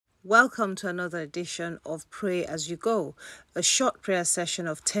Welcome to another edition of Pray As You Go, a short prayer session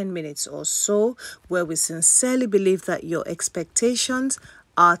of 10 minutes or so, where we sincerely believe that your expectations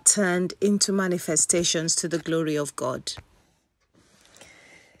are turned into manifestations to the glory of God.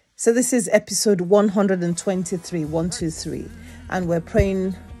 So this is episode 123, and we're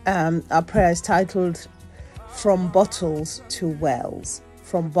praying, our prayer is titled, From Bottles to Wells.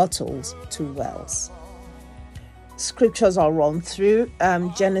 From Bottles to Wells. Scriptures I'll run through.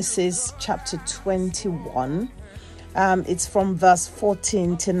 Genesis chapter 21. It's from verse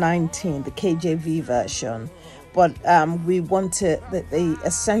 14 to 19, the KJV version. But we want to, the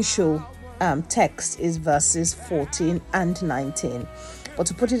essential text is verses 14 and 19. But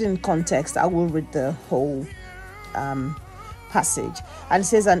to put it in context, I will read the whole passage. And it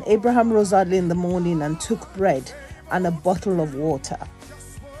says, "And Abraham rose early in the morning and took bread and a bottle of water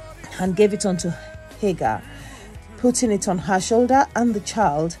and gave it unto Hagar, putting it on her shoulder and the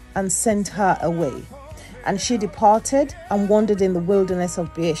child, and sent her away. And she departed and wandered in the wilderness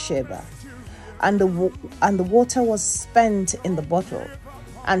of Beersheba. And the water was spent in the bottle,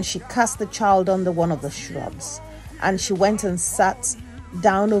 and she cast the child under one of the shrubs. And she went and sat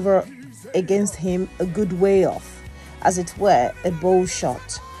down over against him a good way off, as it were a bow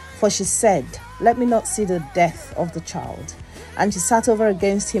shot. For she said, Let me not see the death of the child. And she sat over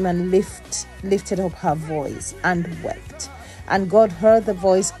against him and lifted up her voice and wept. And God heard the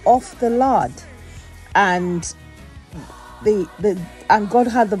voice of the lad, and God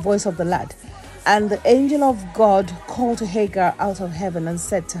heard the voice of the lad. And the angel of God called to Hagar out of heaven and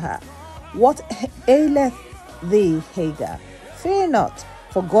said to her, What aileth thee, Hagar? Fear not,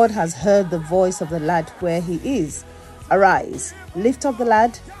 for God has heard the voice of the lad where he is. Arise, lift up the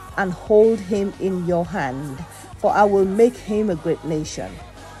lad, and hold him in your hand, for I will make him a great nation.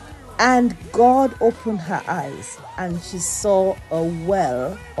 And God opened her eyes, and she saw a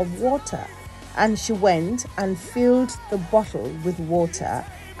well of water. And she went and filled the bottle with water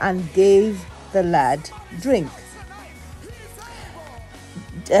and gave the lad drink."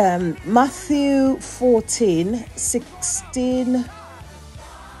 Matthew 14, 16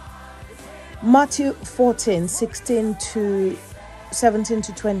 to 17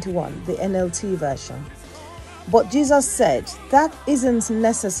 to 21, the NLT version. "But Jesus said, That isn't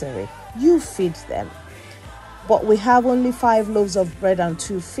necessary. You feed them." "But we have only 5 loaves of bread and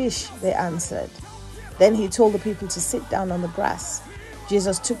 2 fish, they answered. Then he told the people to sit down on the grass.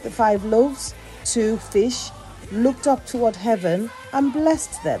 Jesus took the 5 loaves, 2 fish, looked up toward heaven, and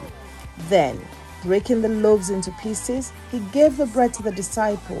blessed them. Then, breaking the loaves into pieces, he gave the bread to the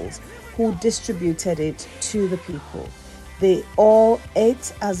disciples, who distributed it to the people. They all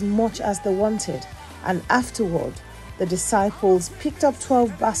ate as much as they wanted, and afterward, the disciples picked up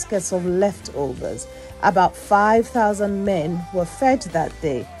 12 baskets of leftovers. About 5,000 men were fed that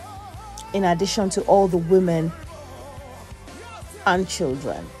day, in addition to all the women and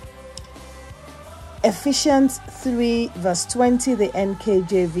children." Ephesians 3 verse 20, the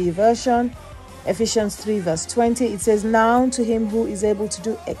NKJV version. Ephesians 3 verse 20, it says, "Now to him who is able to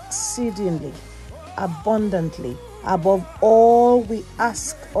do exceedingly, abundantly, above all we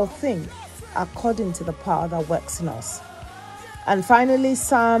ask or think, according to the power that works in us." And finally,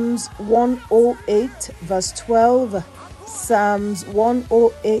 Psalms 108 verse 12. Psalms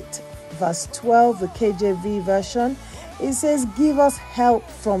 108 verse 12, the KJV version. It says, "Give us help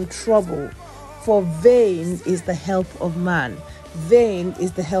from trouble, for vain is the help of man." Vain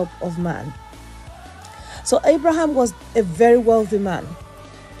is the help of man. So Abraham was a very wealthy man,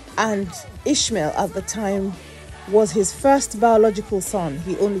 and Ishmael at the time was his first biological son.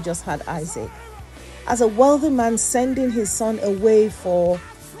 He only just had Isaac. As a wealthy man sending his son away for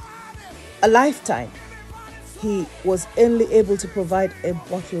a lifetime, he was only able to provide a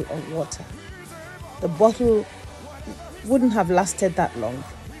bottle of water. The bottle wouldn't have lasted that long.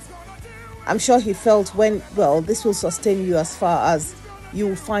 I'm sure he felt, this will sustain you as far as you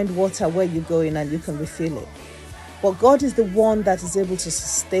will find water where you're going and you can refill it. But God is the one that is able to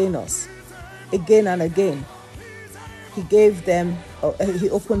sustain us again and again. He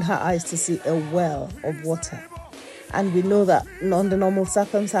opened her eyes to see a well of water. And we know that under normal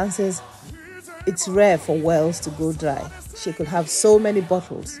circumstances, it's rare for wells to go dry. She could have so many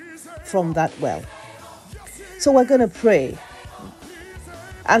bottles from that well. So we're going to pray.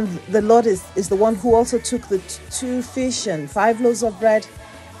 And the Lord is the one who also took the 2 fish and 5 loaves of bread,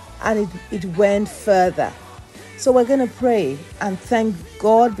 and it went further. So we're going to pray and thank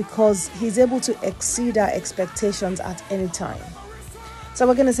God, because he's able to exceed our expectations at any time. So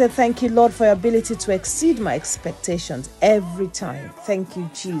we're going to say, thank you, Lord, for your ability to exceed my expectations every time. Thank you,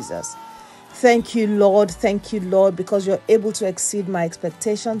 Jesus. Thank you, Lord. Thank you, Lord, because you're able to exceed my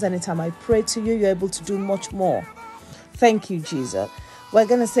expectations. Anytime I pray to you, you're able to do much more. Thank you, Jesus. We're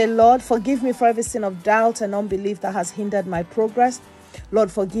going to say, Lord, forgive me for every sin of doubt and unbelief that has hindered my progress.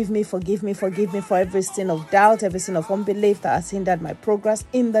 Lord, forgive me for every sin of doubt, every sin of unbelief that has hindered my progress,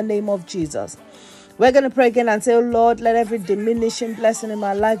 in the name of Jesus. We're going to pray again and say, oh Lord, let every diminishing blessing in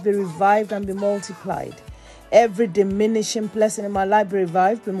my life be revived and be multiplied. Every diminishing blessing in my life be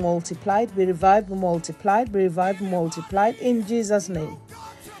revived, be multiplied, be revived, be multiplied, be revived, be multiplied, in Jesus' name.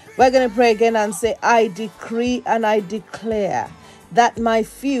 We're going to pray again and say, I decree and I declare that my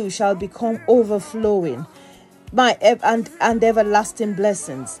few shall become overflowing, my and everlasting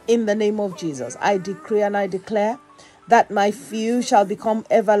blessings, in the name of Jesus. I decree and I declare that my few shall become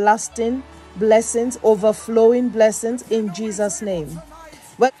everlasting blessings, overflowing blessings, in Jesus' name.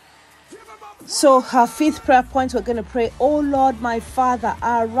 So our fifth prayer point, we're going to pray, oh Lord, my Father,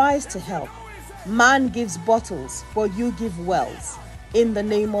 arise to help. Man gives bottles, but you give wells, in the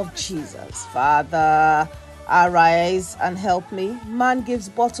name of Jesus. Father, arise and help me. Man gives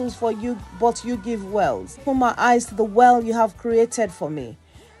bottles for you, but you give wells. Open my eyes to the well you have created for me,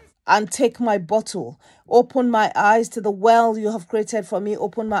 and take my bottle. Open my eyes to the well you have created for me.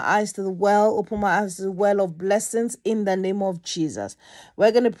 Open my eyes to the well. Open my eyes to the well of blessings, in the name of Jesus.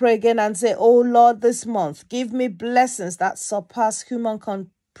 We're going to pray again and say, oh Lord, this month, give me blessings that surpass human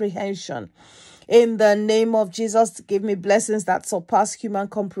comprehension. In the name of Jesus, give me blessings that surpass human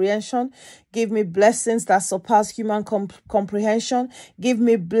comprehension. Give me blessings that surpass human comprehension. Give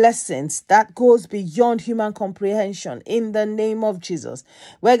me blessings that goes beyond human comprehension. In the name of Jesus.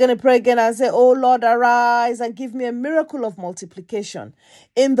 We're going to pray again and say, oh Lord, arise and give me a miracle of multiplication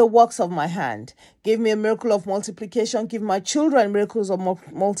in the works of my hand. Give me a miracle of multiplication. Give my children miracles of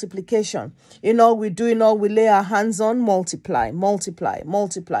multiplication. In all we do, in all we lay our hands on, multiply, multiply,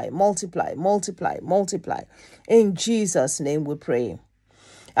 multiply, multiply, multiply, multiply. In Jesus' name we pray.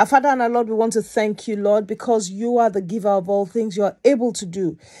 Our Father and our Lord, we want to thank you, Lord, because you are the giver of all things. You are able to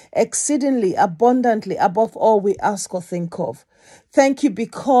do exceedingly, abundantly, above all we ask or think of. Thank you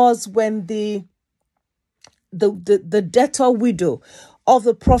because when the debtor widow of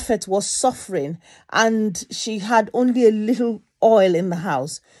the prophet was suffering and she had only a little oil in the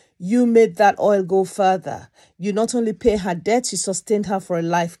house, you made that oil go further. You not only pay her debt, you sustained her for a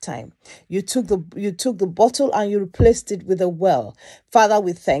lifetime. You took the bottle and you replaced it with a well. Father,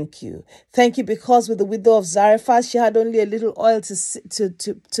 we thank you. Thank you because with the widow of Zarephath, she had only a little oil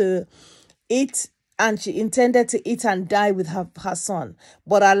to eat, and she intended to eat and die with her son.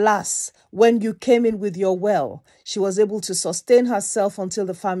 But alas, when you came in with your well, she was able to sustain herself until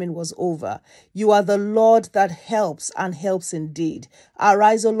the famine was over. You are the Lord that helps, and helps indeed.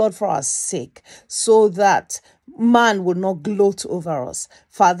 Arise, O Lord, for our sake, so that man will not gloat over us.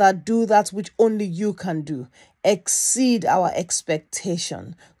 Father, do that which only you can do. Exceed our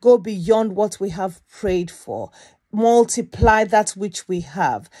expectation. Go beyond what we have prayed for. Multiply that which we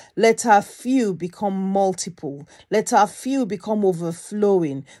have. Let our few become multiple. Let our few become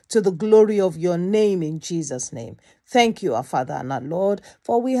overflowing to the glory of your name, in Jesus' name. Thank you, our Father and our Lord,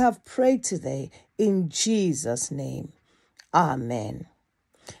 for we have prayed today in Jesus' name. Amen.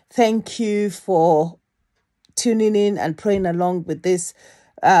 Thank you for tuning in and praying along with this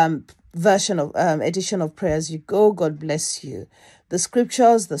edition of Pray As You Go. God bless you. The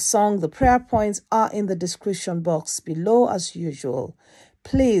scriptures, the song, the prayer points are in the description box below as usual.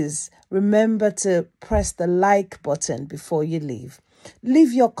 Please remember to press the like button before you leave.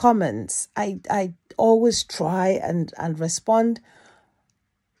 Leave your comments. I always try and respond.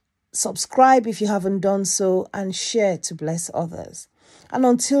 Subscribe if you haven't done so, and share to bless others. And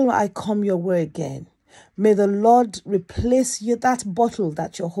until I come your way again, may the Lord replace you that bottle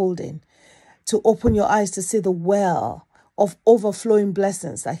that you're holding to open your eyes to see the well of overflowing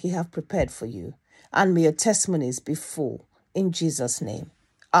blessings that he have prepared for you. And may your testimonies be full. In Jesus' name.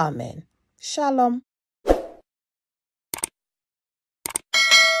 Amen. Shalom.